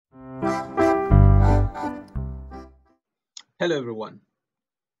Hello everyone.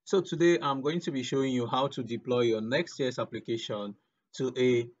 So today I'm going to be showing you how to deploy your Next.js application to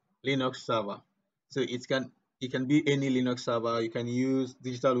a Linux server. So it can be any Linux server. You can use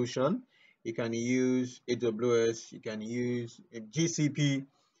DigitalOcean, you can use AWS, you can use GCP,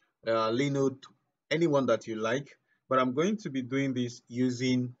 Linode, anyone that you like. But I'm going to be doing this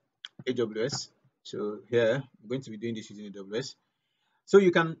using AWS. So here I'm going to be doing this using AWS. So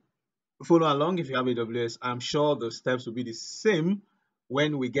you can follow along if you have AWS. I'm sure the steps will be the same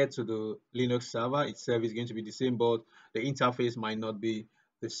when we get to the Linux server itself. Is going to be the same, but the interface might not be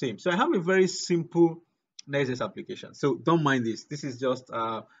the same. So I have a very simple Next.js application. So don't mind this. This is just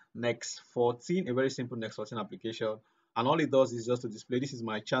Next 14, a very simple Next 14 application. And all it does is just to display, this is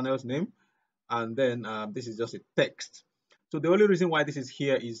my channel's name. And then this is just a text. So the only reason why this is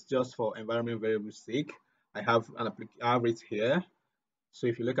here is just for environment variable sake. I have it here. So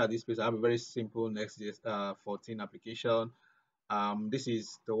if you look at this place, I have a very simple Next.js 14 application. This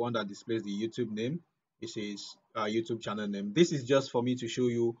is the one that displays the YouTube name. This is YouTube channel name. This is just for me to show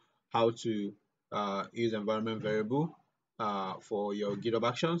you how to use environment variable for your GitHub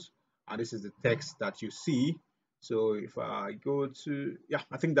Actions. And this is the text that you see. So if I go to, yeah,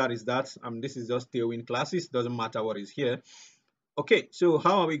 I think that is that. This is just Tailwind classes. Doesn't matter what is here. Okay, so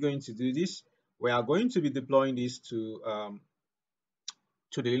how are we going to do this? We are going to be deploying this to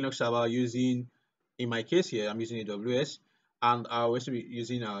the Linux server using, in my case here, I'm using AWS, and I'll also be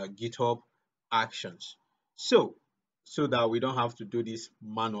using GitHub Actions. So that we don't have to do this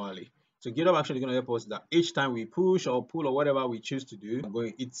manually. So GitHub Actions is going to help us that each time we push or pull or whatever we choose to do,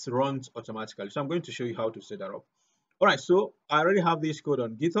 it runs automatically. So I'm going to show you how to set that up. All right, so I already have this code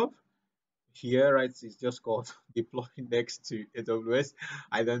on GitHub. Here, right, it's just called Deploy Next to AWS.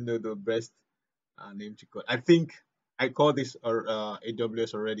 I don't know the best name to call. I think I called this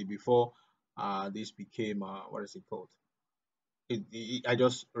AWS already before this became what is it called? I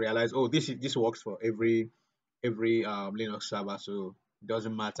just realized, oh, this works for every Linux server, so it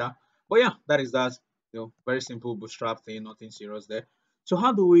doesn't matter. But yeah, that is that. Very simple bootstrap thing, nothing serious there. So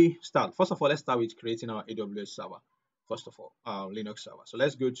how do we start? First of all, let's start with creating our AWS server. First of all, Linux server. So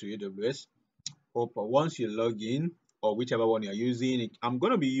let's go to AWS. Once you log in, or whichever one you're using, I'm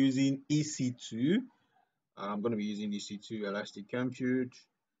going to be using EC2. I'm going to be using EC2 Elastic Compute.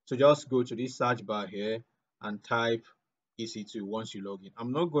 So just go to this search bar here and type EC2 once you log in.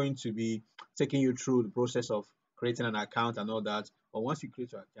 I'm not going to be taking you through the process of creating an account and all that, but once you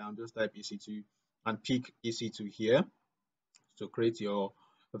create your account, just type EC2 and pick EC2 here. So create your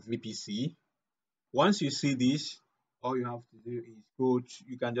VPC. Once you see this, all you have to do is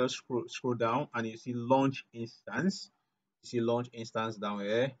you can just scroll down and you see launch instance. You see launch instance down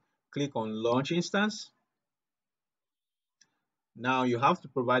here. Click on launch instance. Now you have to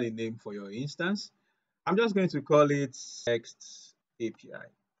provide a name for your instance. I'm just going to call it Next API.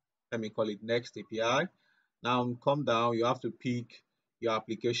 Let me call it Next API. Now come down, you have to pick your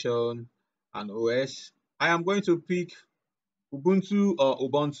application and OS. I am going to pick Ubuntu or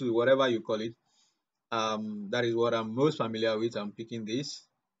Ubuntu, whatever you call it. That is what I'm most familiar with. I'm picking this.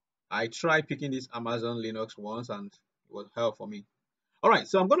 I tried picking this Amazon Linux once and it was hell for me. All right,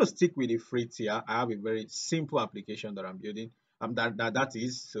 so I'm going to stick with the free tier. I have a very simple application that I'm building. That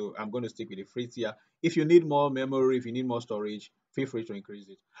is, so I'm going to stick with the free tier. If you need more memory, if you need more storage, feel free to increase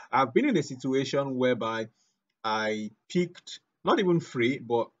it. I've been in a situation whereby I picked not even free,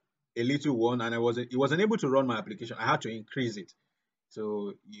 but a little one, and it wasn't able to run my application. I had to increase it.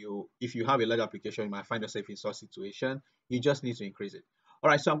 So if you have a large application, you might find yourself in such situation. You just need to increase it. All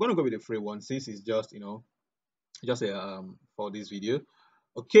right, so I'm going to go with the free one since it's just just for this video.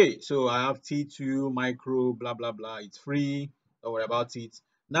 Okay, so I have T2 micro blah blah blah. It's free. Don't worry about it.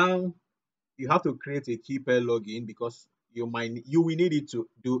 Now you have to create a key pair login because you will need it to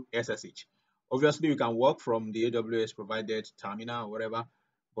do SSH. Obviously, you can work from the AWS provided terminal or whatever,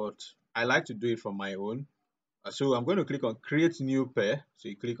 but I like to do it from my own. So I'm going to click on create new pair. So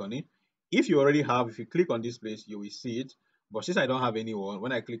you click on it. If you click on this place, you will see it. But since I don't have anyone,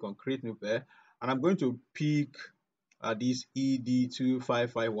 when I click on create new pair, and I'm going to pick this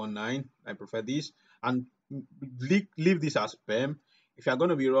ED25519, I prefer this, and leave this as PEM. If you're going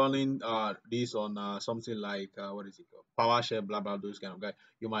to be running this on something like what is it called, PowerShell, blah blah, those kind of guys,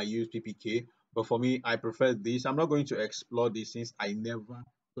 you might use PPK. But for me, I prefer this. I'm not going to explore this since I never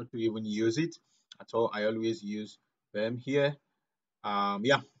got to even use it at all. I always use them here.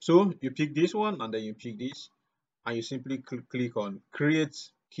 Yeah, so you pick this one and then you pick this and you simply click on create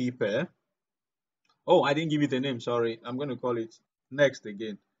key pair. Oh, I didn't give it a name, sorry. I'm going to call it next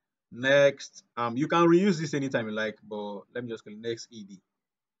again. Next. You can reuse this anytime you like, but let me just call it next ED.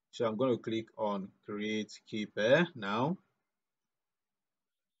 So I'm going to click on create key pair now,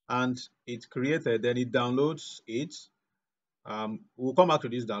 and it's created. Then it downloads it. We'll come back to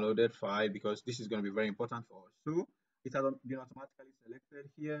this downloaded file because this is going to be very important for us. So it has been automatically selected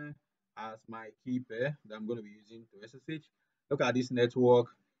here as my key pair that I'm going to be using to SSH. Look at this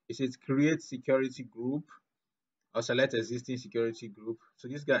network. It says create security group or select existing security group. So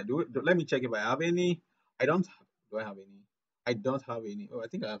this guy, let me check if I have any. I don't have, do I have any? I don't have any. Oh, I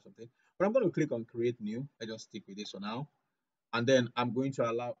think I have something. But I'm going to click on create new. I just stick with this for now. And then I'm going to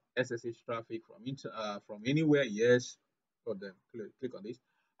allow SSH traffic from anywhere. Yes. So then click on this.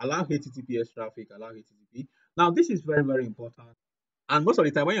 Allow HTTPS traffic. Allow HTTP. Now this is very, very important. And most of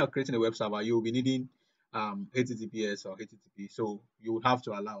the time when you're creating a web server, you will be needing HTTPS or HTTP. So you would have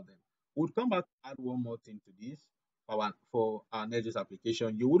to allow them. We'll come back to add one more thing to this for our Next.js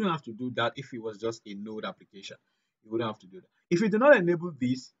application. You wouldn't have to do that if it was just a node application. You wouldn't have to do that. If you do not enable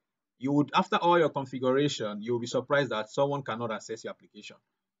this, you would, after all your configuration, you'll be surprised that someone cannot access your application.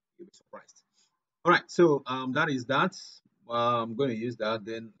 You'll be surprised. All right, so that is that. I'm going to use that.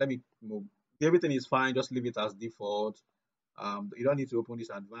 Then let me move. Everything is fine. Just leave it as default. You don't need to open this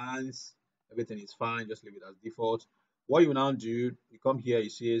advanced. Everything is fine. Just leave it as default. What you now do, you come here.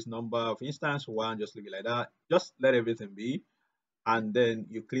 It says number of instance 1. Just leave it like that. Just let everything be, and then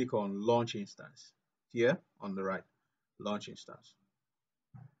you click on launch instance here on the right. Launch instance.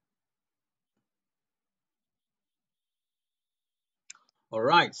 All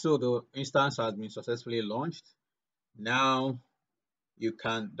right, so the instance has been successfully launched. Now you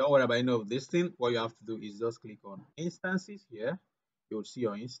can, don't worry about any of this thing. What you have to do is just click on instances here. You'll see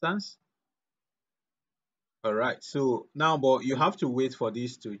your instance. All right, so now, but you have to wait for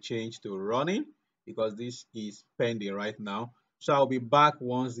this to change to running because this is pending right now. So I'll be back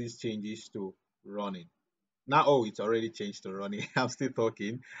once this changes to running. Now, oh, it's already changed to running. I'm still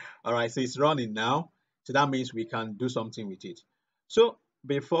talking. All right, so it's running now. So that means we can do something with it. So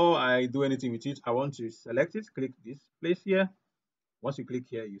before I do anything with it, I want to select it. Click this place here. Once you click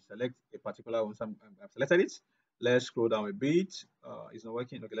here, you select a particular one. I've selected it. Let's scroll down a bit. It's not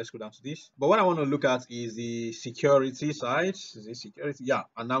working. Okay, let's scroll down to this. But what I want to look at is the security side. Is it security? Yeah.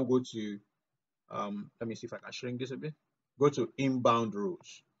 And now go to, let me see if I can shrink this a bit. Go to inbound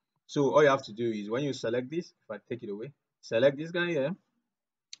rules. So all you have to do is when you select this, if I take it away, select this guy here,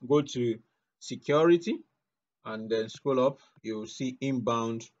 go to security, and then scroll up, you'll see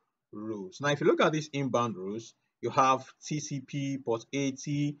inbound rules. Now, if you look at these inbound rules, you have TCP port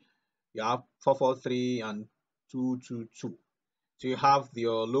 80, you have 443 and 222. So you have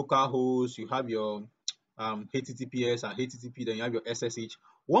your local host, you have your HTTPS and HTTP, then you have your SSH.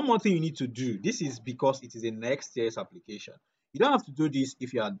 One more thing you need to do, this is because it is a Next.js application. You don't have to do this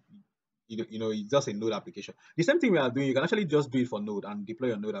if you are, it's just a Node application. The same thing we are doing, you can actually just do it for Node and deploy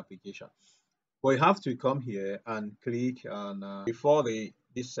your Node application. But you have to come here and click on before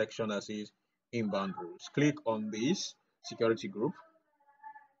this section that says inbound rules. Click on this security group.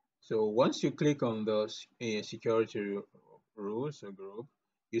 So once you click on the security rules group,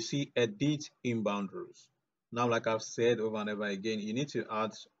 you see edit inbound rules. Now, like I've said over and over again, you need to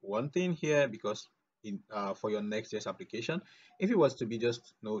add one thing here because for your Next.js application, if it was to be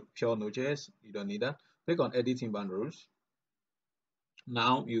just pure Node.js, you don't need that. Click on edit inbound rules.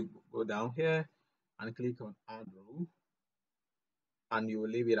 Now you go down here and click on add rule, and you will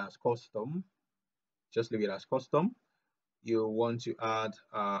leave it as custom. Just leave it as custom. You want to add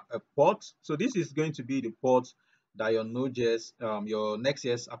a port. So this is going to be the port that your Node.js, your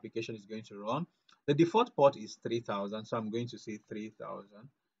Next.js application is going to run. The default port is 3000, so I'm going to say 3000.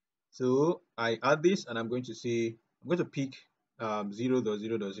 So I add this, and I'm going to say I'm going to pick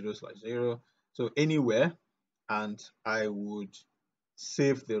 0.0.0/0. So anywhere, and I would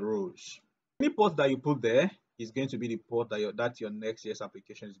save the rows. Any port that you put there is going to be the port that your Next.js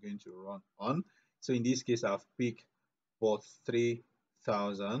application is going to run on. So in this case, I've picked port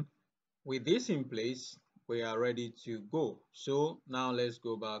 3000. With this in place, we are ready to go. So now let's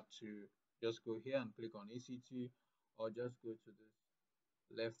go back to just go here and click on EC2, or just go to the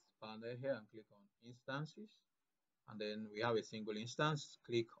left panel here and click on instances. And then we have a single instance.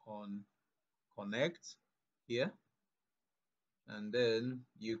 Click on connect here. And then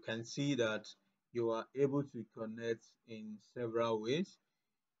you can see that you are able to connect in several ways.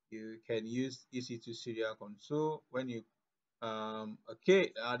 You can use EC2 serial console when you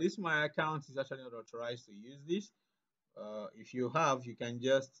this my account is actually not authorized to use this. If you have, you can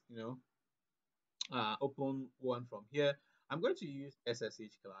just open one from here. I'm going to use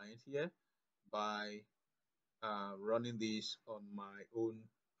SSH client here by running this on my own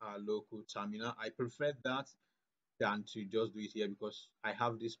local terminal. I prefer that. than to just do it here, because I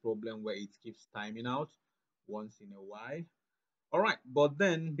have this problem where it keeps timing out once in a while. All right, but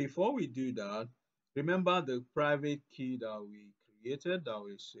then before we do that, remember the private key that we created, that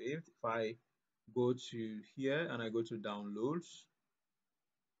we saved. If I go to here and I go to downloads,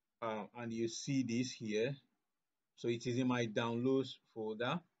 and you see this here, so it is in my downloads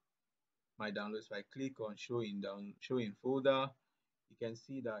folder. My downloads, if I click on show in folder, you can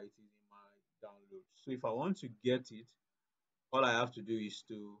see that it is in my downloads. So if I want to get it, all I have to do is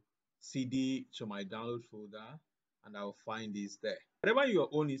to cd to my download folder, and I'll find this there. Whatever your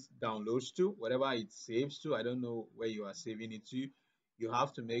own is downloads to, whatever it saves to, I don't know where you are saving it to, you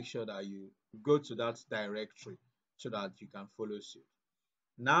have to make sure that you go to that directory so that you can follow suit.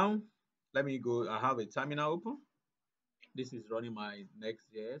 Now let me go. I have a terminal open. This is running my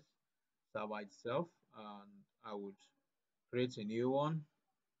Next.js server itself, and I would create a new one.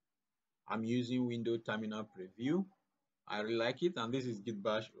 I'm using Windows Terminal Preview. I really like it, and this is Git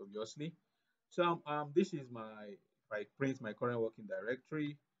Bash, obviously. So this is my, if I print my current working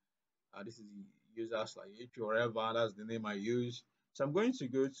directory, this is the user/h or whatever, that's the name I use. So I'm going to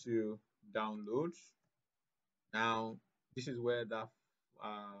go to downloads. Now this is where that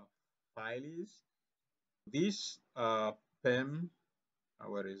file is. This PEM,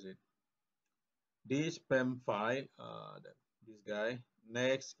 where is it? This PEM file, this guy,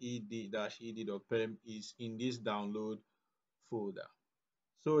 next-ed-ed.pem is in this download folder.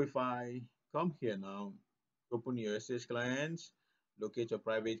 So if I come here now, open your SSH client, locate your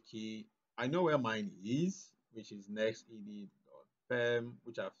private key. I know where mine is, which is next-ed.pem,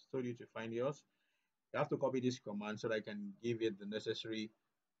 which I've told you to find yours. You have to copy this command so that I can give it the necessary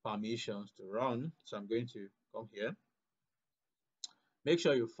permissions to run. So I'm going to come here. Make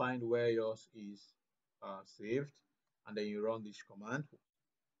sure you find where yours is saved, and then you run this command.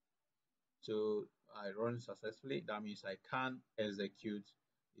 So I run successfully. That means I can execute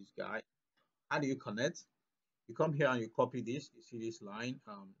this guy. How do you connect? You come here and you copy this. You see this line,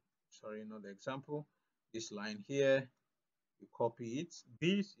 sorry, not the example, this line here, you copy it.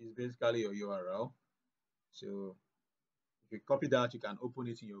 This is basically your URL. So if you copy that, you can open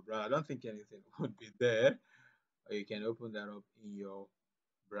it in your browser. I don't think anything would be there. Or you can open that up in your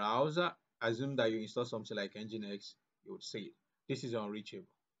browser. Assume that you install something like Nginx, you would see it. This is unreachable.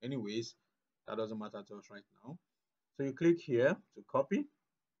 Anyways, that doesn't matter to us right now. So you click here to copy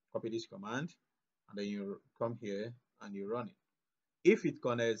this command, and then you come here and you run it. If it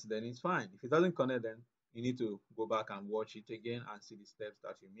connects, then it's fine. If it doesn't connect, then you need to go back and watch it again and see the steps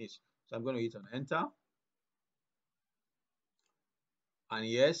that you missed. So I'm going to hit on enter. And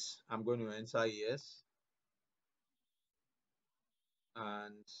yes, I'm going to enter yes.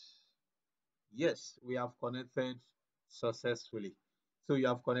 And yes, we have connected successfully. So you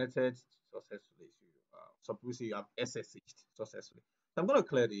have connected successfully. So suppose you have SSH'd successfully. So I'm going to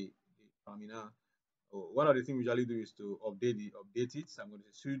clear the terminal. One of the things we usually do is to update it. So I'm going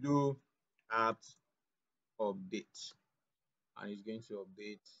to say sudo apt update, and it's going to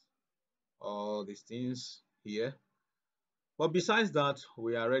update all these things here. But besides that,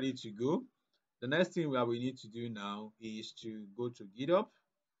 we are ready to go. The next thing that we need to do now is to go to GitHub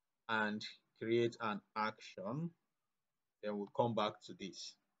and create an action. Then we'll come back to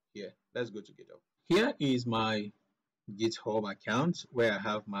this here. Let's go to GitHub. Here is my GitHub account where I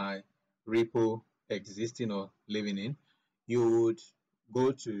have my repo existing or living in. You would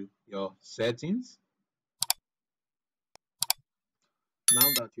go to your settings. Now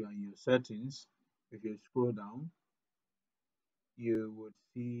that you are in your settings, if you scroll down, you would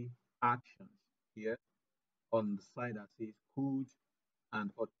see actions here on the side that says code and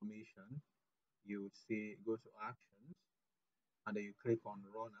automation. You would see go to actions, and then you click on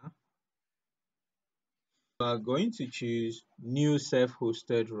runner. You are going to choose new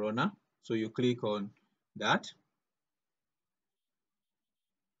self-hosted runner, so you click on that.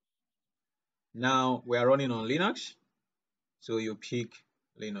 Now we are running on Linux, so you pick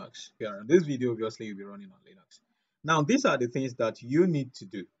Linux. Here in this video, obviously you'll be running on Linux. Now these are the things that you need to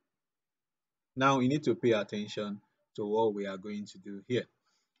do. Now you need to pay attention to what we are going to do here.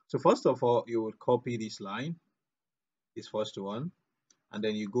 So first of all, you would copy this line, this first one, and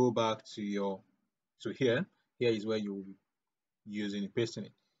then you go back to your here. Here is where you will be using pasting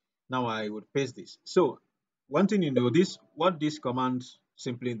it. Now I would paste this. So one thing you know, what this command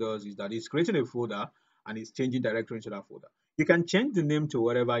simply does is that it's creating a folder and it's changing directory into that folder. You can change the name to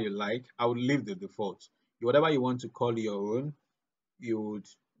whatever you like. I would leave the default. Whatever you want to call your own, you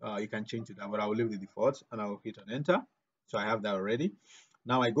can change to that, but I will leave the default and I'll hit on enter. So I have that already.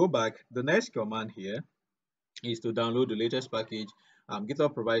 Now I go back. The next command here is to download the latest package.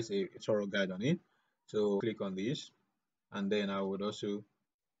 GitHub provides a thorough guide on it. So click on this, and then I would also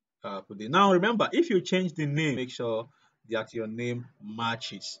put it. Now remember, if you change the name, make sure that your name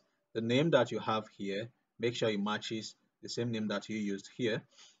matches the name that you have here. Make sure it matches the same name that you used here.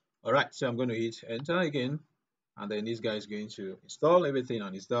 All right, so I'm going to hit enter again, and then this guy is going to install everything,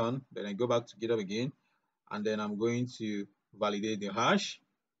 and it's done. Then I go back to GitHub again, and then I'm going to validate the hash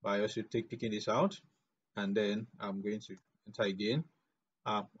by also picking this out, and then I'm going to enter again.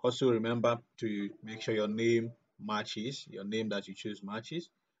 Also remember to make sure your name matches, your name that you choose matches,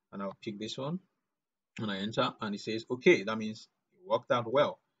 and I'll pick this one, and I enter, and it says okay. That means it worked out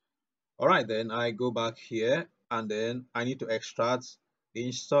well. All right, then I go back here, and then I need to extract the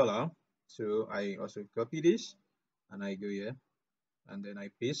installer. So I also copy this, and I go here, and then I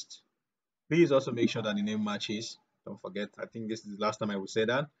paste. Please also make sure that the name matches. Don't forget, I think this is the last time I will say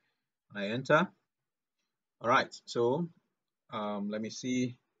that. And I enter. All right, so let me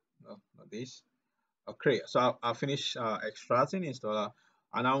see. No, not this. Okay, so I'll finish extracting installer.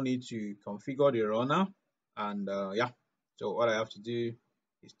 I now need to configure the runner, and yeah. So what I have to do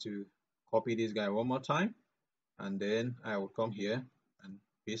is to copy this guy one more time, and then I will come here and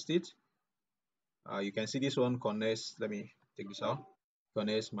paste it. You can see this one connects. Let me take this out.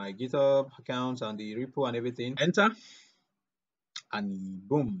 Connects my GitHub account and the repo and everything. Enter, and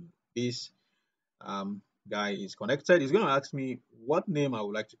boom, this guy is connected. It's going to ask me what name I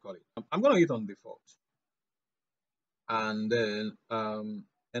would like to call it. I'm going to hit on default, and then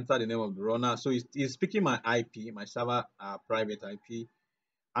enter the name of the runner. So it's picking my IP, my server private IP,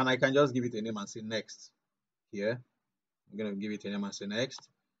 and I can just give it a name and say next here. I'm going to give it a name and say next,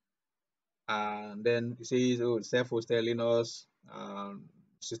 and then it says, oh, self-hosted Linux,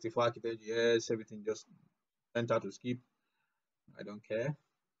 64 architect, yes, everything. Just enter to skip. I don't care.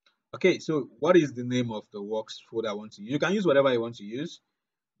 Okay, so what is the name of the works folder I want to use? You can use whatever you want to use.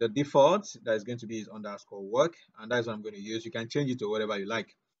 The default that is going to be is _ work, and that's what I'm going to use. You can change it to whatever you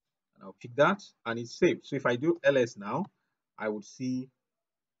like, and I'll pick that, and it's saved. So if I do ls now, I would see,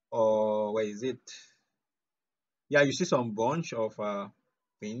 where is it? Yeah, you see some bunch of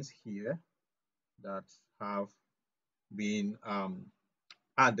things here that have been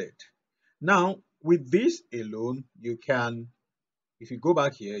added. Now with this alone, you can, if you go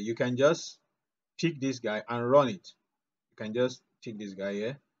back here, you can just pick this guy and run it. You can just pick this guy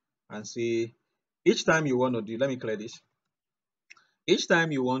here and see, each time you want to do, let me clear this. Each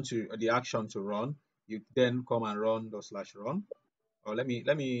time you want to the action to run, you then come and run /run. Or let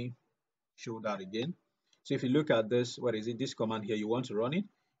me show that again. So if you look at this, what is it? This command here, you want to run it,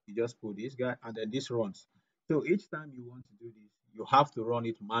 you just put this guy, and then this runs. So each time you want to do this, you have to run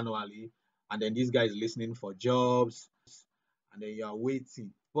it manually, and then this guy is listening for jobs, and then you are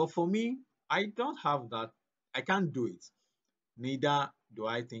waiting. But for me, I don't have that. I can't do it. Neither do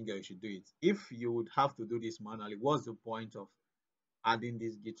I think you should do it. If you would have to do this manually, what's the point of adding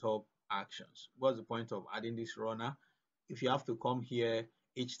these GitHub actions? What's the point of adding this runner if you have to come here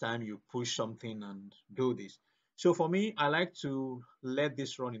each time you push something and do this? So for me, I like to let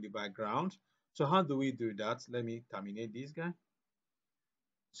this run in the background. So how do we do that? Let me terminate this guy.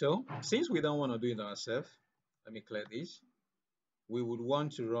 So since we don't want to do it ourselves, let me clear this. We would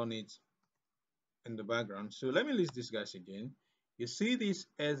want to run it in the background. So let me list these guys again. You see this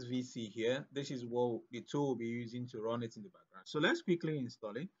SVC here. This is what the tool will be using to run it in the background. So let's quickly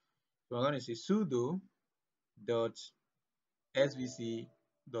install it. So I'm going to say sudo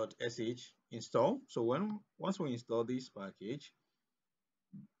 .svc.sh install. So once we install this package,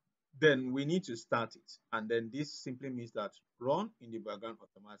 then we need to start it. And then this simply means that run in the background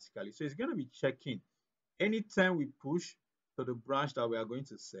automatically. So it's going to be checking anytime we push to the branch that we are going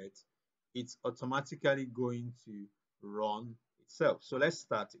to set, it's automatically going to run itself. So let's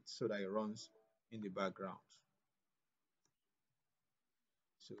start it so that it runs in the background.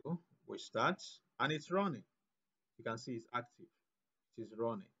 So we start, and it's running. You can see it's active. It is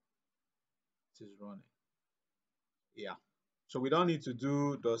running. It is running. Yeah. So we don't need to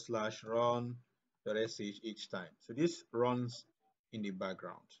do ./run.sh each time. So this runs in the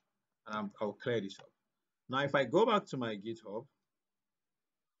background, and I'll clear this up. Now, if I go back to my GitHub,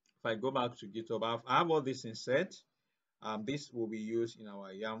 I have all this in set. This will be used in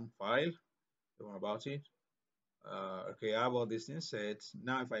our YAM file. Don't worry about it. Okay, I have all this in set.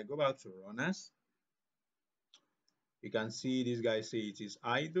 Now, if I go back to runners, you can see this guy say it is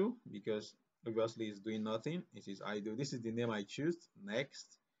idle because obviously it's doing nothing. It is idle. This is the name I choose.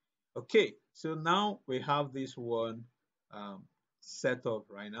 Next. Okay, so now we have this one set up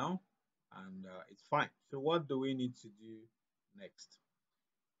right now, and it's fine. So what do we need to do next?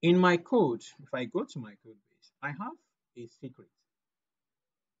 In my code, if I go to my code base, I have a secret.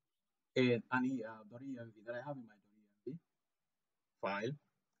 an .env that I have in my .env file.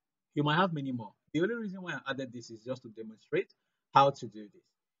 You might have many more. The only reason why I added this is just to demonstrate how to do this.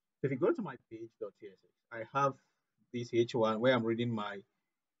 So if you go to my page.tsx, I have this H1 where I'm reading my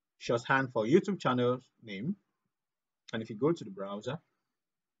shorthand for YouTube channel name. And if you go to the browser,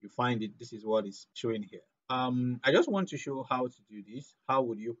 you find it. This is what is showing here. I just want to show how to do this. How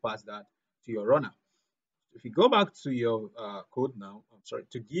would you pass that to your runner? If you go back to your code now, I'm sorry,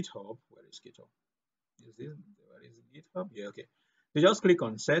 to GitHub. Where is GitHub? Is this, where is GitHub? Yeah, okay. So just click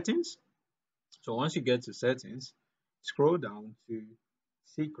on settings. So once you get to settings, scroll down to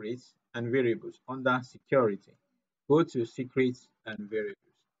secrets and variables under security. Go to secrets and variables.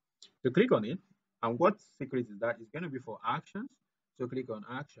 So click on it. And what secret is that? It's going to be for actions. So click on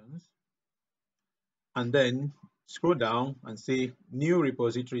actions and then scroll down and say new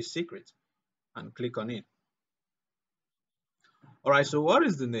repository secret and click on it. All right, so what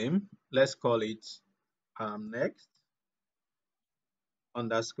is the name? Let's call it next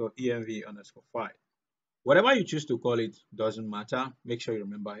underscore env underscore file. Whatever you choose to call it doesn't matter. Make sure you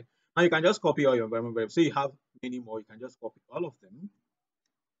remember it. Now you can just copy all your environment variables. So you have many more. You can just copy all of them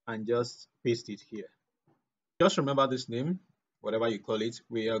and just paste it here. Just remember this name, whatever you call it.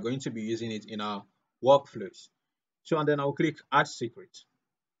 We are going to be using it in our workflows. So and then I'll click add secret.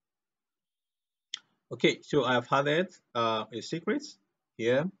 Okay, so I have added a secret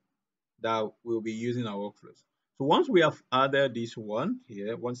here that we'll be using our workflows. So once we have added this one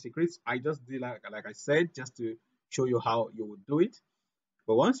here, one secret, I just did like I said, just to show you how you would do it.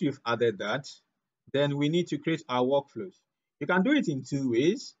 But once you've added that, then we need to create our workflows. You can do it in two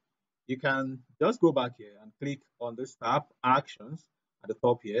ways. You can just go back here and click on this tab, actions, at the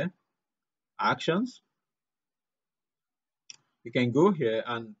top here, actions. You can go here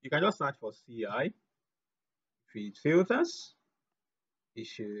and you can just search for CI. Feed filters,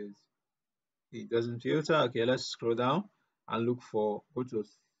 issues. It doesn't filter. Okay, let's scroll down and look for, go to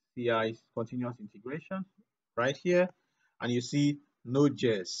CI continuous integration right here, and you see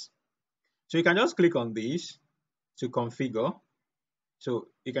Node.js. So you can just click on this to configure. So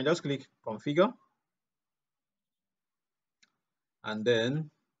you can just click configure, and then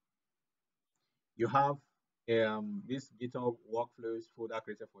you have this GitHub workflows folder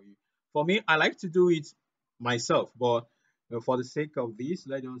created for you. For me, I like to do it myself, but for the sake of this,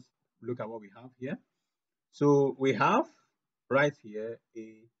 let's just look at what we have here. So we have right here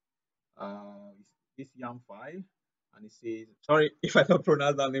a this YAM file, and it says, sorry if I don't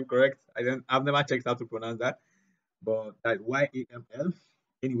pronounce that name correct. I've never checked how to pronounce that, but that YAML.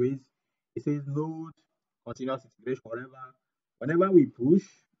 Anyways, it says node continuous integration, whatever. Whenever we push,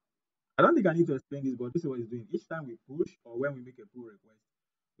 I don't think I need to explain this, but this is what it's doing. Each time we push or when we make a pull request,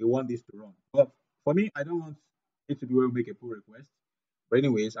 we want this to run. But for me, I don't want it to be where we make a pull request. But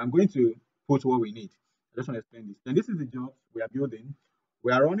anyways, I'm going to put what we need. I just want to explain this. Then this is the job we are building.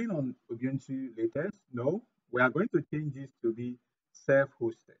 We are running on Ubuntu latest. No, we are going to change this to be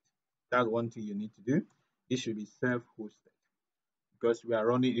self-hosted. That's one thing you need to do. This should be self-hosted because we are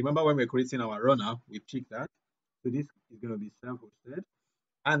running. Remember when we're creating our runner, we picked that. So this is going to be self-hosted.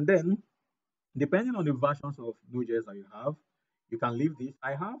 And then depending on the versions of Node.js that you have, you can leave this.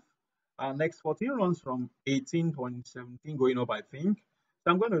 I have next 14 runs from 18.17 going up, I think. So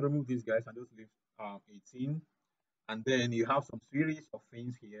I'm going to remove these guys and just leave 18. And then you have some series of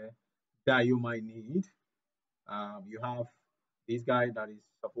things here that you might need. You have this guy that is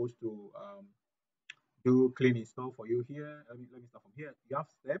supposed to do clean install for you here. Let me start from here. You have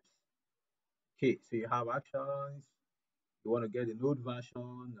steps. Okay, so you have actions. You want to get the node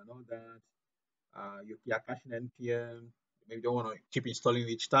version and all that. You are caching npm. Maybe you don't want to keep installing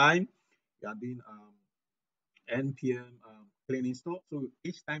each time. You are doing npm clean install. So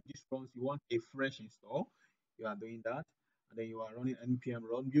each time this runs, you want a fresh install. You are doing that, and then you are running npm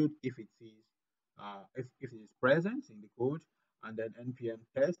run build if it is if it is present in the code, and then npm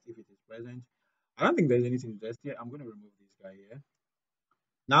test if it is present. I don't think there's anything to test here. I'm going to remove this guy here.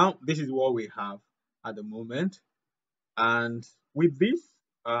 Now this is what we have at the moment, and with this,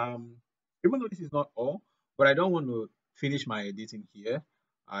 even though this is not all, but I don't want to finish my editing here.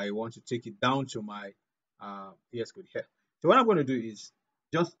 I want to take it down to my VS Code here. So what I'm going to do is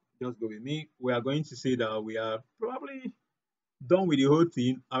just go with me. We are going to say that we are probably done with the whole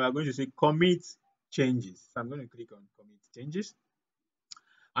thing, and we are going to say commit changes. So I'm going to click on commit changes,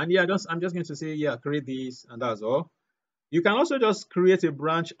 and yeah, I'm just going to say yeah, create this, and that's all. You can also just create a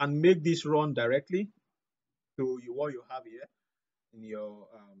branch and make this run directly to what you have here in your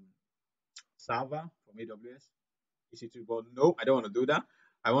server from AWS EC2. But no, I don't want to do that.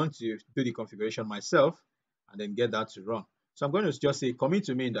 I want to do the configuration myself and then get that to run. So I'm going to just say commit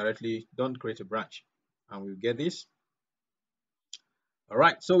to main directly, don't create a branch, and we'll get this. All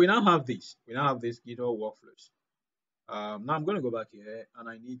right, so we now have this. We now have this GitHub workflows. Now I'm going to go back here, and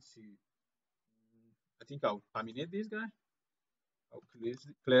I need to, I think I'll terminate this guy. I'll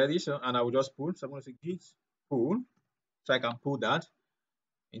clear this, and I will just pull. So I'm going to say git pull, so I can pull that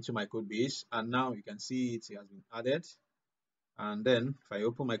into my code base, and now you can see it has been added. And then if I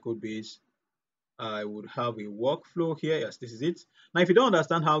open my code base, I would have a workflow here. Yes, this is it. Now, if you don't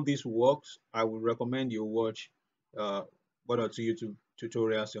understand how this works, I would recommend you watch one or two YouTube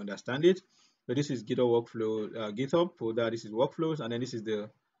tutorials to understand it. So this is GitHub workflow, GitHub folder. This is workflows, and then this is the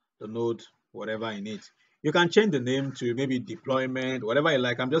node, whatever in it. You can change the name to maybe deployment, whatever you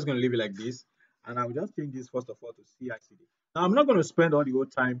like. I'm just going to leave it like this, and I will just change this first of all to CI/CD. Now, I'm not going to spend all the whole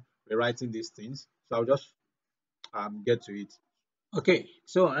time rewriting these things, so I'll just get to it. Okay,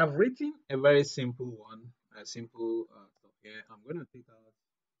 so I've written a very simple one, a simple stuff here. I'm going to take out,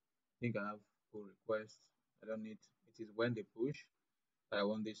 I think I have pull request. I don't need, it is when they push that I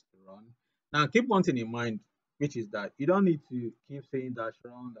want this to run. Now keep one thing in mind, which is that you don't need to keep saying dash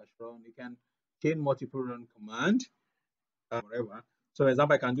run, dash run. You can chain multiple run command, whatever. So for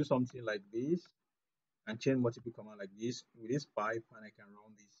example, I can do something like this and chain multiple command like this with this pipe, and I can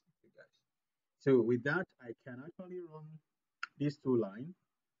run this, you guys. So with that, I can actually run these two lines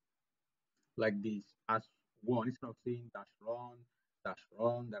like this as one instead of saying dash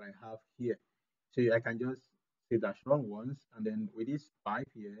run that I have here. So I can just say dash run once, and then with this pipe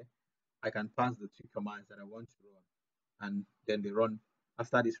here, I can pass the two commands that I want to run, and then they run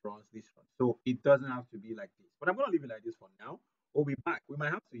after this runs, this runs. So it doesn't have to be like this, but I'm going to leave it like this for now. We'll be back. We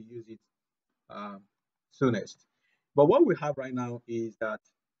might have to use it soonest. But what we have right now is that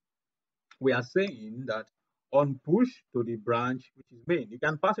we are saying that on push to the branch, which is main, you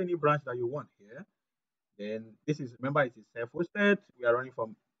can pass any branch that you want here. Then this is, remember, it is self-hosted. We are running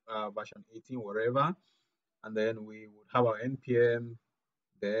from version 18 wherever, and then we would have our npm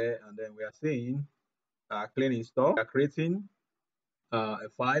there, and then we are saying clean install. We are creating a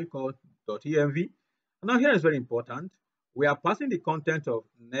file called .env. Now here is very important. We are passing the content of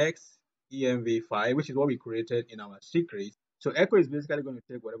next env file, which is what we created in our secret. So echo is basically going to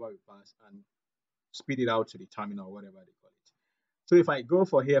take whatever we pass and spit it out to the terminal, whatever they call it. So if I go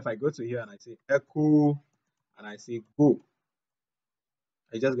for here, if I go to here and I say echo and I say go,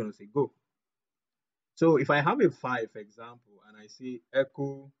 it's just going to say go. So if I have a file, for example, and I say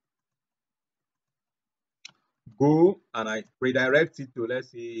echo go, and I redirect it to,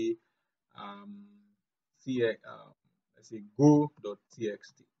 let's say, let's say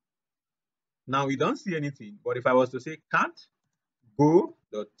go.txt. Now we don't see anything, but if I was to say cat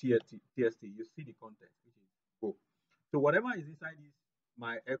go.txt, you see the content, which is go. So whatever is inside this,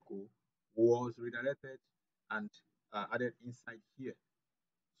 my echo was redirected and added inside here.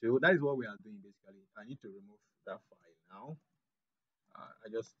 So that is what we are doing basically. I need to remove that file now. I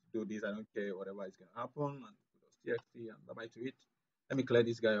just do this. I don't care whatever is going to happen, and txt and bye bye to it. Let me clear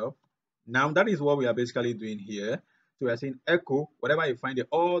this guy up. Now that is what we are basically doing here. So we are saying echo whatever you find,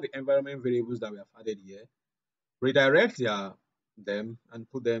 all the environment variables that we have added here, redirect them and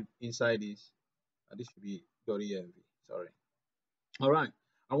put them inside this. This should be .env. Sorry. All right.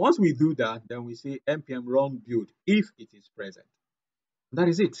 And once we do that, then we say npm run build if it is present. That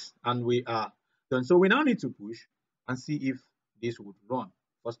is it, and we are done. So we now need to push and see if this would run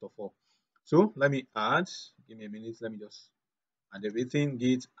first of all. So let me add, give me a minute, let me just add everything,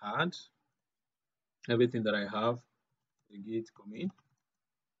 git add everything that I have, the git commit.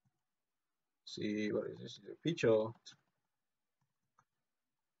 See what is this? Is a picture.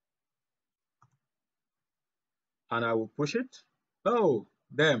 And I will push it. Oh,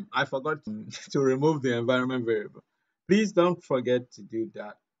 damn, I forgot to remove the environment variable. Please don't forget to do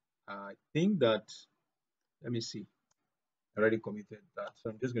that. I think that, let me see, I already committed that. So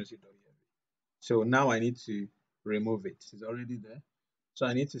I'm just going to say .env. So now I need to remove it. It's already there. So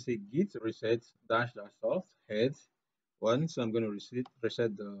I need to say git reset dash dash soft head one. So I'm going to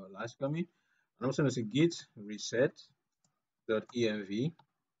reset the last commit. I'm also going to say git reset .env.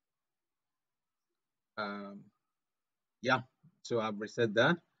 Yeah, so I've reset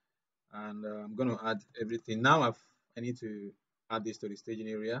that, and I'm going to add everything. Now I need to add this to the staging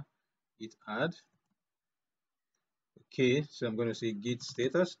area. Git add. Okay, so I'm going to say git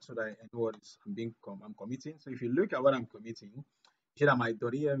status so that I know what I'm committing. So if you look at what I'm committing, you see that my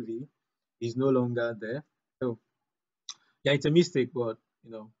 .env is no longer there. So yeah, it's a mistake, but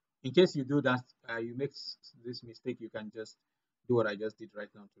in case you do that, you make this mistake, you can just do what I just did right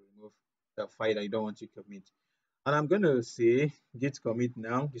now to remove the file that you don't want to commit. And I'm going to say git commit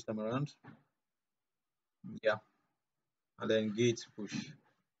now this time around. Yeah, and then git push.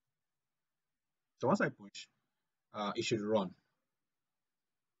 So once I push, it should run.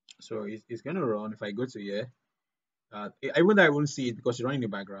 So it's going to run. If I go to here, even though I won't see it because it's running in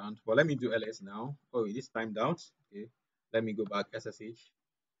the background, but let me do ls now. Oh, it is timed out. Okay, let me go back ssh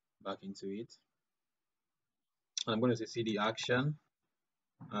back into it, and I'm going to say cd action.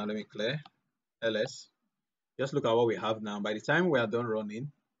 Let me clear ls. Just look at what we have now. By the time we are done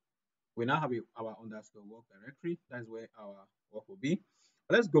running, we now have our underscore work directory. That's where our work will be.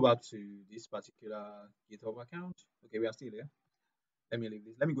 Let's go back to this particular GitHub account. Okay, we are still there. Let me leave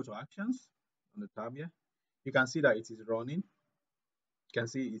this. Let me go to actions on the tab here. You can see that it is running. You can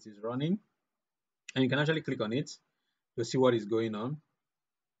see it is running, and you can actually click on it to see what is going on.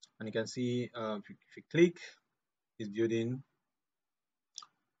 And you can see if you click, it's building.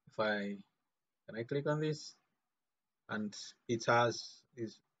 If I click on this, and it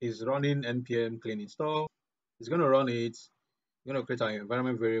is running npm clean install. It's going to run it. It's going to create an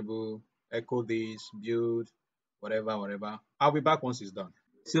environment variable, echo this, build, whatever. I'll be back once it's done.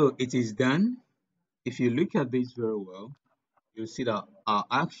 So it is done. If you look at this very well, you'll see that our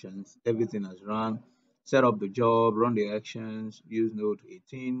actions, everything has run. Set up the job, run the actions, use node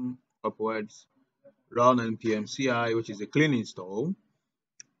 18 upwards, run npm CI, which is a clean install,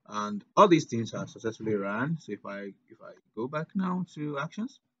 and all these things are successfully run. So if I go back now to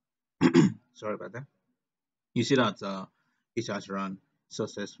actions, sorry about that, you see that it has run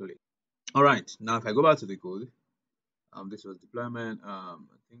successfully. All right, now if I go back to the code, this was deployment. I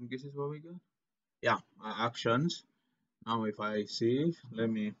think this is what we got. Yeah, actions. Now if I save, let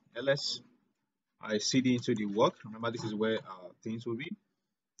me ls, I cd into the work. Remember, this is where our things will be,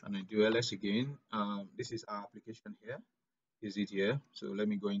 and I do ls again. This is our application here. Is it here? So let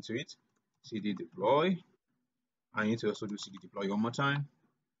me go into it. Cd deploy. I need to also do cd deploy one more time.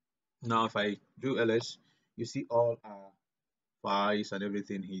 Now if I do ls, you see all our files and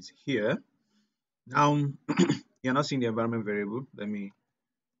everything is here. Now you're not seeing the environment variable. Let me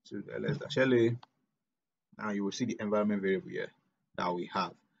do ls-la. Now you will see the environment variable here that we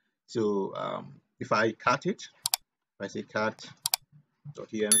have. So if I cat it, if I say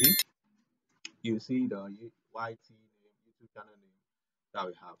cat.env, you see the YT name, YouTube channel name that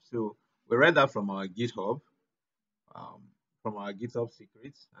we have. So we read that from our GitHub, from our GitHub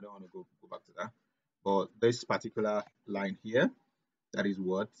secrets. I don't want to go back to that, but this particular line here, that is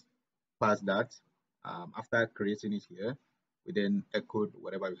what passed that. After creating it here, we then echoed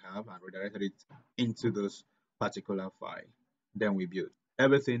whatever we have and redirected it into this particular file. Then we build.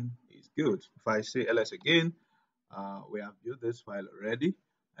 Everything is good. If I say ls again, we have built this file already.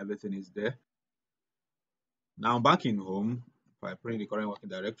 Everything is there. Now back in home, if I print the current working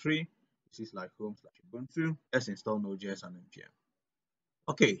directory, this is like home/Ubuntu. Let's install Node.js and npm.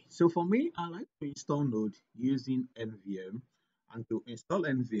 Okay, so for me, I like to install Node using nvm. And to install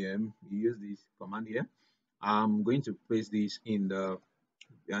nvm, you use this command here. I'm going to paste this in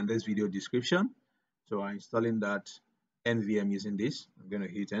this video description. So I'm installing that nvm using this. I'm going to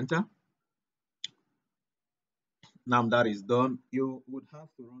hit enter. Now that is done, you would have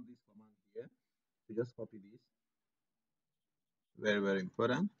to run this command here. So just copy this. Very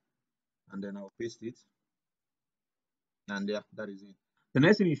important. And then I'll paste it. And yeah, that is it. The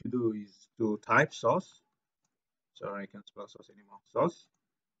next thing you should do is to type source. Sorry, I can't spell source anymore. Source.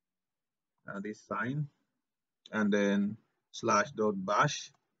 This sign. And then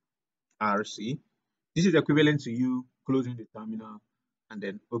 /.bash rc. This is equivalent to you closing the terminal and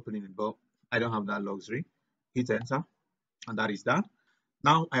then opening it, but I don't have that luxury. Hit enter, and that is that.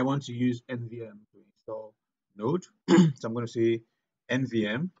 Now I want to use nvm to install Node. So I'm going to say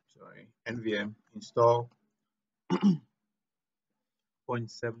nvm install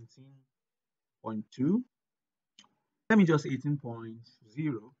 0.17.2. Let me just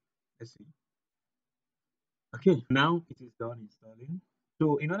 18.0. Let's see. Okay, now it is done installing.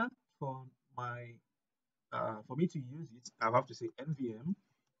 So in order for me to use it, I have to say nvm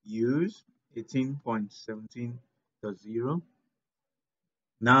use 18.17.0.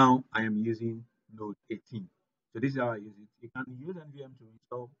 Now I am using Node 18. So this is how I use it. You can use nvm to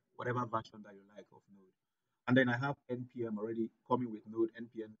install whatever version that you like of Node. And then I have npm already coming with Node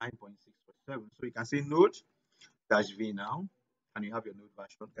npm 9.6.7. So you can say Node-v now, and you have your Node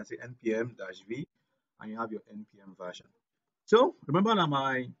version. You can say npm-v, and you have your npm version. So remember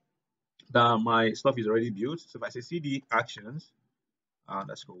that my stuff is already built. So if I say cd actions,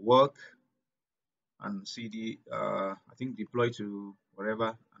 let's go work, and cd I think deploy to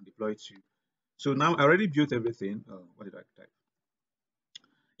wherever, and deploy to. So now I already built everything. What did I type?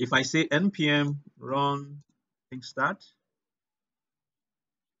 If I say npm run thing start,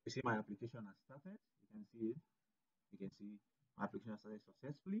 you see my application has started. You can see it. You can see my application started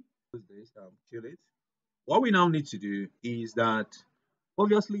successfully. Close this, kill it. What we now need to do is that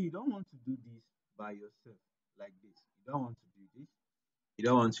obviously you don't want to do this by yourself like this. You don't want to do this. You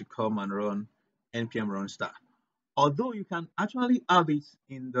don't want to come and run npm run star. Although you can actually have it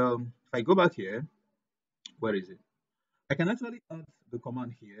in the, if I go back here, where is it? I can actually add the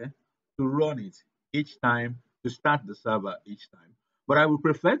command here to run it each time, to start the server each time. But I would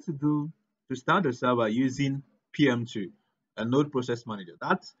prefer to start the server using PM2, a node process manager.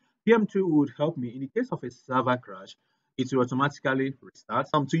 That PM2 would help me in the case of a server crash. It will automatically restart.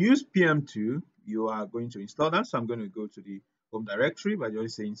 To use PM2, you are going to install that. So I'm going to go to the home directory by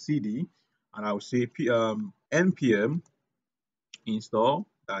just saying cd, and I'll say npm install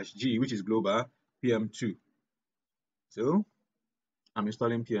 -g, which is global PM2. So I'm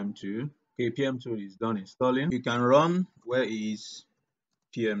installing PM2. Okay, PM2 is done installing. You can run where is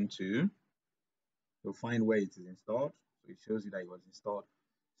PM2 to find where it is installed. So it shows you that it was installed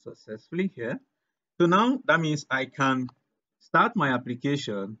successfully here. So now that means I can start my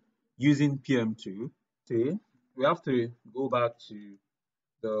application using PM2. See, we have to go back to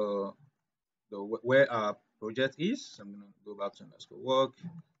the where our project is. So I'm going to go back to _work,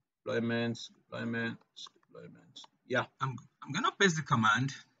 deployment. Yeah, I'm going to paste the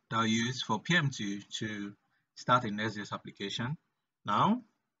command that I'll use for PM2 to start a Next.js application. Now,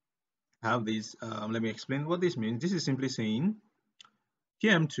 I have this. Let me explain what this means. This is simply saying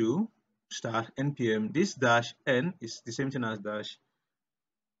PM2 start npm. This -n is the same thing as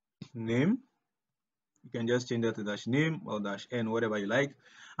 -name. You can just change that to -name or -n, whatever you like.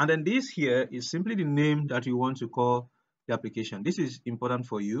 And then this here is simply the name that you want to call the application. This is important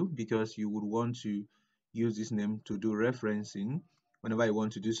for you because you would want to use this name to do referencing whenever you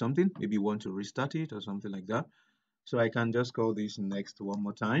want to do something. Maybe you want to restart it or something like that. So I can just call this next one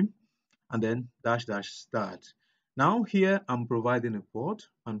more time and then --start. Now here I'm providing a port.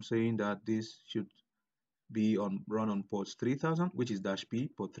 I'm saying that this should be run on port 3000, which is -p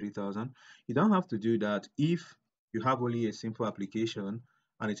port 3000. You don't have to do that if you have only a simple application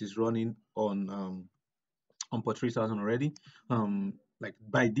and it is running on port 3000 already. Like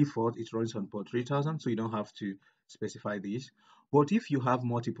by default it runs on port 3000, so you don't have to specify this. But if you have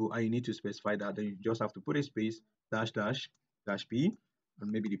multiple and you need to specify that, then you just have to put a space --p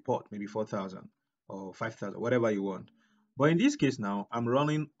and maybe the port, maybe 4000 or 5000, whatever you want. But in this case now, I'm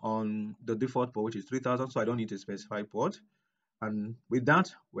running on the default port, which is 3000, so I don't need to specify port. And with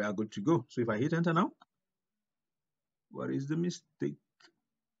that, we are good to go. So if I hit enter now, what is the mistake?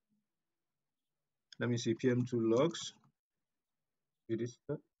 Let me see, PM2 logs. It is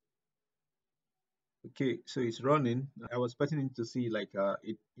okay, so it's running. I was expecting to see like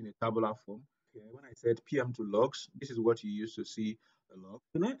it in a tabular form. Okay, when I said PM2 logs, this is what you used to see the log.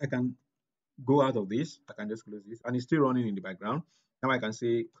 So now I can go out of this. I can just close this, and it's still running in the background. Now I can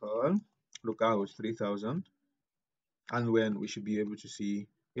say curl localhost 3000, and when we should be able to see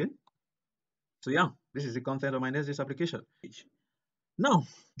it. So yeah, this is the content of my Next.js application. Now,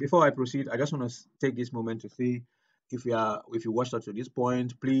 before I proceed, I just want to take this moment to say, if you watched up to this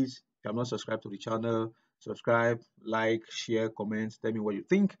point, please, if you have not subscribed to the channel, subscribe, like, share, comment, tell me what you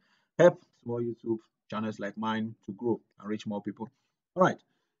think. Help small YouTube channels like mine to grow and reach more people. All right,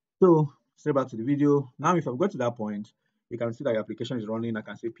 so straight back to the video. Now, if I've got to that point, you can see that your application is running. I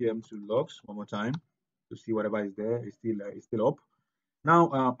can say PM2 logs one more time to see whatever is there. It's still up.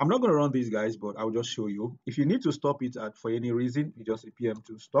 Now, I'm not going to run these guys, but I'll just show you. If you need to stop it for any reason, you just say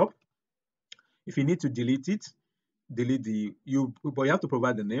PM2 stop. If you need to delete it, delete but you have to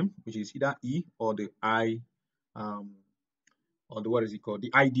provide the name, which is either E or the I, or the, what is it called,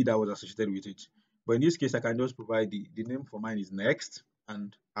 the ID that was associated with it. But in this case, I can just provide the name for mine is next,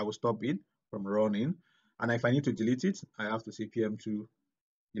 and I will stop it from running. And if I need to delete it, I have to say PM2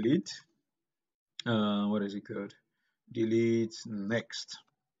 delete. What is it called? Delete next,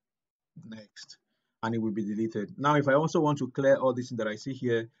 and it will be deleted. Now, if I also want to clear all this that I see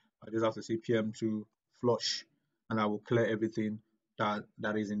here, I just have to say PM2 flush, and I will clear everything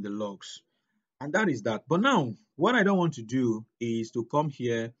that is in the logs. And that is that. But now, what I don't want to do is to come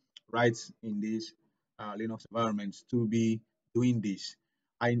here right in this Linux environment to be doing this.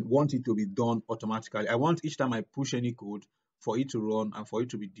 I want it to be done automatically. I want each time I push any code for it to run and for it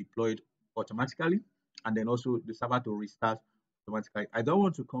to be deployed automatically, and then also the server to restart automatically. I don't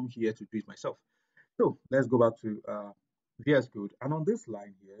want to come here to do it myself. So let's go back to VS Code. And on this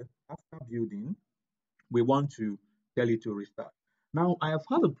line here, after building, we want to tell it to restart. Now, I have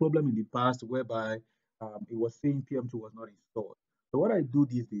had a problem in the past whereby it was saying PM2 was not installed. So what I do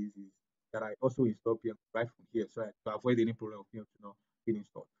these days is that I also install PM2 right from here, so to avoid any problem of PM2 not being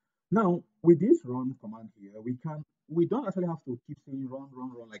installed. Now, with this run command here, we can we don't actually have to keep saying run,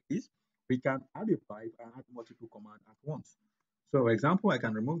 run, run like this. We can add a pipe and add multiple commands at once. So for example, I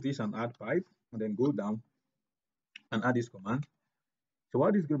can remove this and add pipe and then go down and add this command. So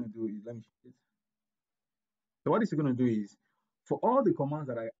what it's going to do is, let me show it. So what it's going to do is, for all the commands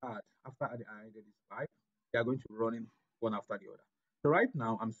that I add after I added this pipe, they are going to run in one after the other. So right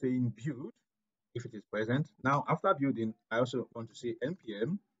now I'm saying build if it is present. Now after building, I also want to say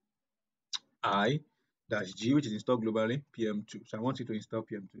npm i-g, which is installed globally, pm2. So I want it to install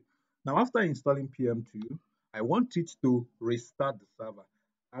pm2. Now after installing pm2, I want it to restart the server.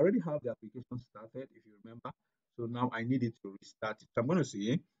 I already have the application started, if you remember. So now I need it to restart it. So I'm going to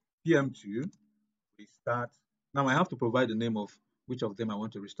say pm2 restart. Now I have to provide the name of which of them I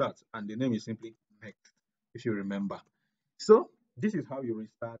want to restart, and the name is simply next, if you remember. So this is how you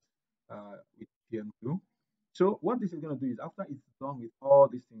restart with pm2. So what this is going to do is, after it's done with all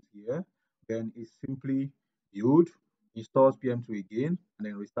these things here, then it simply build, installs pm2 again, and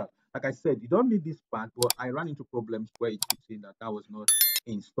then restart. Like I said, you don't need this part, but I ran into problems where it keeps saying that that was not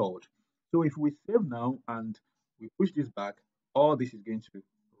installed. So if we save now and we push this back, all this is going to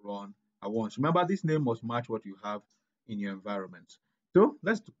run at once. Remember, this name must match what you have in your environment. So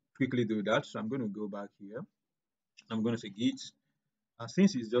let's quickly do that. So I'm going to go back here. I'm going to say git,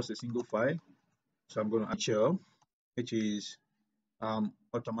 since it's just a single file, so I'm going to add shell, which is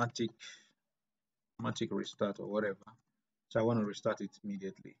automatic restart or whatever. So I want to restart it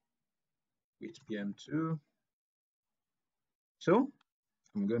immediately with pm2. So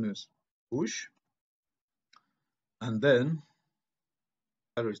I'm going to push, and then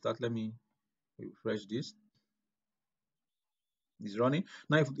I'll restart. Let me refresh this. It's running.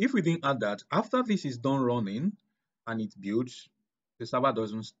 Now if we didn't add that, after this is done running and it builds, the server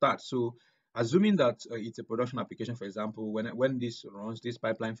doesn't start. So assuming that it's a production application, for example, when this runs, this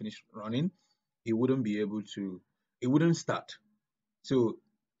pipeline finish running, it wouldn't be able to, it wouldn't start. So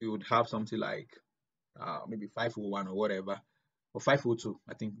it would have something like maybe 501 or whatever, or 502.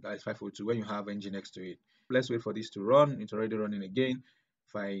 I think that is 502 when you have ng next to it. Let's wait for this to run. It's already running again.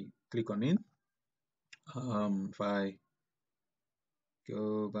 If I click on it, if I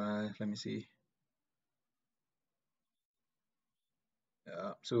go back, let me see.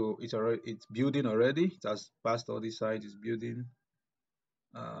 So it's building already. It has passed all these sites. It's building.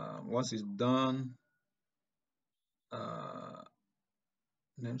 Once it's done,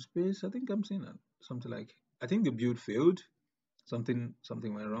 namespace, I think I'm seeing something like, I think the build failed. Something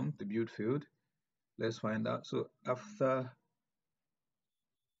went wrong. The build failed. Let's find out. So after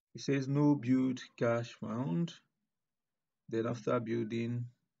it says no build cache found, then after building,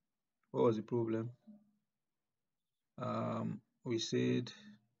 what was the problem? We said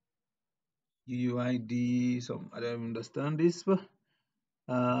UUID, I don't understand this, but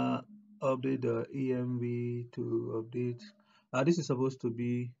update the env to update. This is supposed to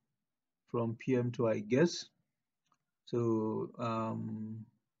be from pm2, I guess. So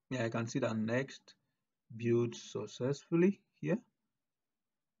yeah, I can see that next build successfully here,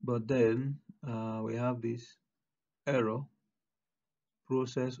 but then we have this error,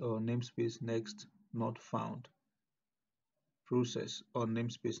 process or namespace next not found. Process or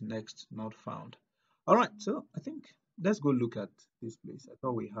namespace next not found. All right, so I think let's go look at this place. I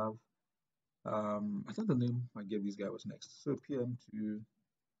thought we have I thought the name I gave this guy was next. So pm2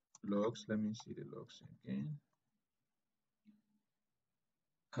 logs, let me see the logs again.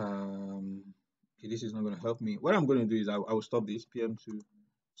 Okay, this is not going to help me. What I'm going to do is I will stop this pm2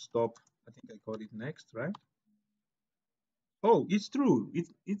 stop. I think I called it next, right? Oh, it's true.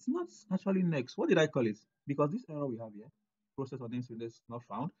 It's not actually next. What did I call it? Because this error we have here, process or namespace not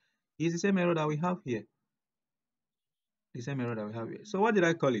found, is the same error that we have here. The same error that we have here. So what did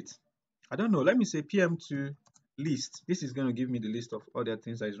I call it? I don't know. Let me say pm2 list. This is going to give me the list of all the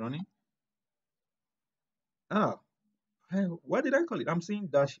things that is running. Ah, what did I call it? I'm seeing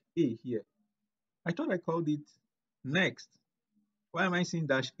dash a here. I thought I called it next. Why am I seeing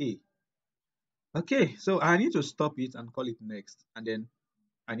dash a? Okay, so I need to stop it and call it next, and then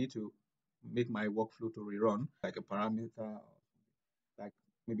I need to make my workflow to rerun like a parameter, like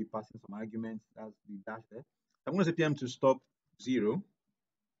maybe passing some arguments. That's the dash there. I'm going to say pm2 stop 0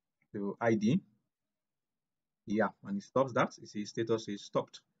 to id. Yeah, and it stops that. You see status is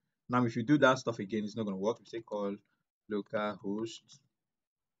stopped. Now if you do that stuff again, it's not going to work. We say call localhost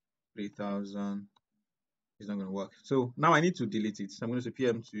 3000. It's not going to work. So now I need to delete it. So I'm going to say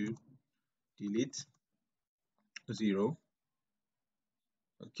pm2 delete 0.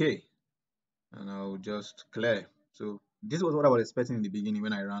 Okay, and I'll just clear. So this was what I was expecting in the beginning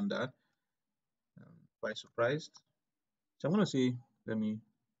when I ran that. Quite surprised. So I'm going to say, let me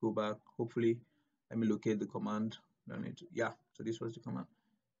go back. Hopefully, let me locate the command don't need to, yeah, so this was the command.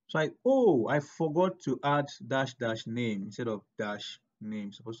 So I forgot to add dash dash name instead of dash name.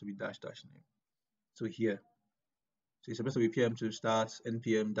 It's supposed to be dash dash name. So here, so it's supposed to be PM to start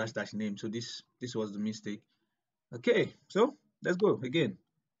npm dash dash name. So this was the mistake. Okay, so let's go again.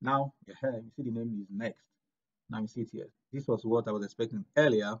 Now, yeah, you see the name is next. Now you see it here. This was what I was expecting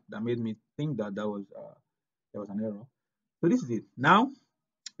earlier that made me think that there was an error. So this is it. Now,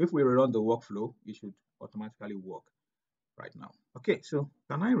 if we run the workflow, it should automatically work right now. Okay, so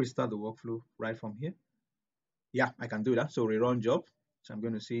can I restart the workflow right from here? Yeah, I can do that. So rerun job. So I'm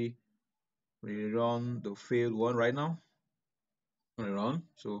going to see rerun the failed one right now. Rerun.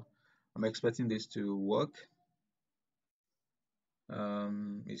 So I'm expecting this to work.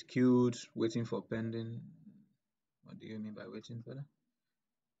 It's queued, waiting for pending. What do you mean by waiting for that?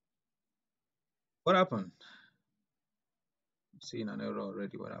 What happened? I'm seeing an error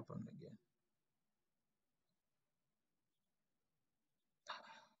already. What happened again?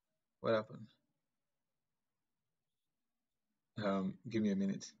 What happened? Give me a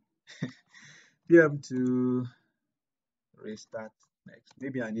minute. PM to restart next.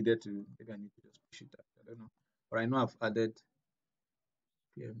 Maybe I need to just push it up. I don't know. But I know I've added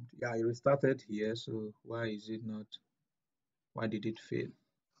PM. Yeah, it restarted here. So why is it not? Why did it fail?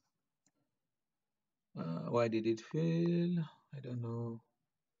 Why did it fail? I don't know.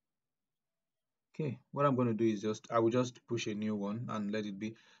 Okay, what I'm going to do is I will just push a new one and let it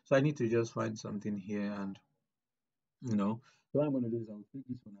be. So I need to just find something here and, so what I'm going to do is I'll take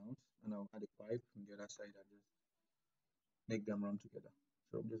this one out and I'll add a pipe from the other side and just make them run together.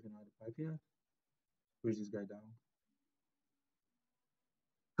 So I'm just going to add a pipe here, push this guy down.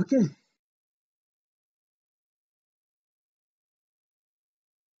 Okay.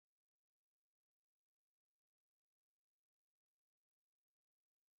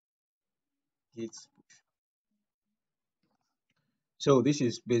 Git push. So this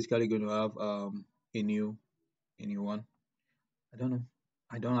is basically going to have a new one. I don't know.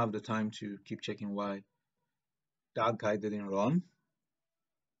 I don't have the time to keep checking why that guy didn't run.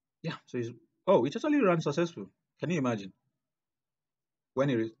 Yeah, so it totally ran successful. Can you imagine?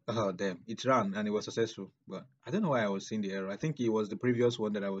 When oh damn, it ran and it was successful. But I don't know why I was seeing the error. I think it was the previous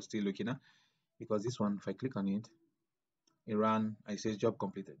one that I was still looking at, because this one, if I click on it, it ran and it says job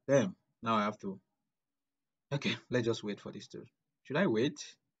completed. Damn, now I have to. Okay, let's just wait for this to. Should I wait?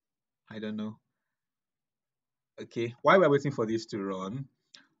 I don't know. Okay, while we're waiting for this to run,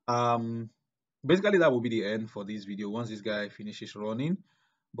 um, basically that will be the end for this video once this guy finishes running.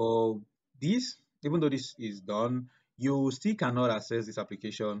 But this, even though this is done, you still cannot access this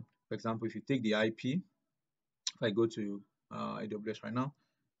application. For example, if you take the IP, if I go to AWS right now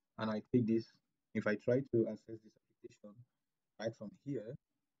and I take this, if I try to access this application right from here,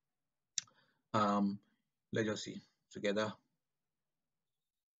 let's just see together.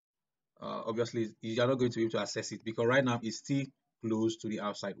 Obviously, you're not going to be able to access it because right now it's still close to the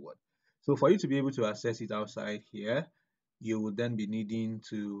outside world. So for you to be able to access it outside here, you would then be needing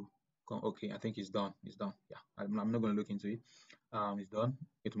to okay, I think it's done. It's done. Yeah, I'm not going to look into it. It's done.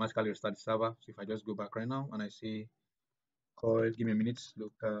 Automatically restart the server. So if I just go back right now and I say call, give me a minute,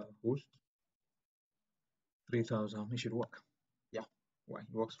 local host 3000, it should work. Yeah, why it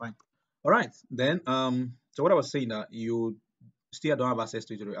works fine. All right, then so what I was saying that you still don't have access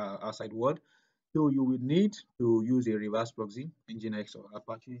to the outside world, so you will need to use a reverse proxy, Nginx or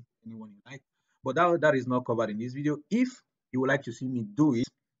Apache, anyone you like. But that is not covered in this video. If you would like to see me do it,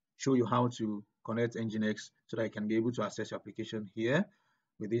 show you how to connect Nginx so that you can be able to access your application here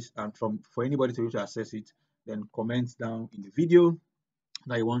with this, and for anybody to be able to access it, then comment down in the video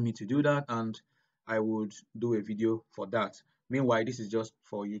that you want me to do that, and I would do a video for that. Meanwhile, this is just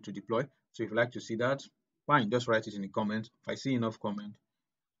for you to deploy. So if you like to see that, fine, just write it in the comments. If I see enough comment,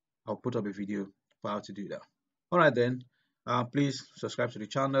 I'll put up a video for how to do that. All right then, please subscribe to the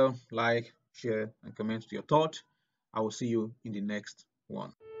channel, like, share, and comment your thoughts. I will see you in the next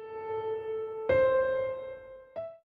one.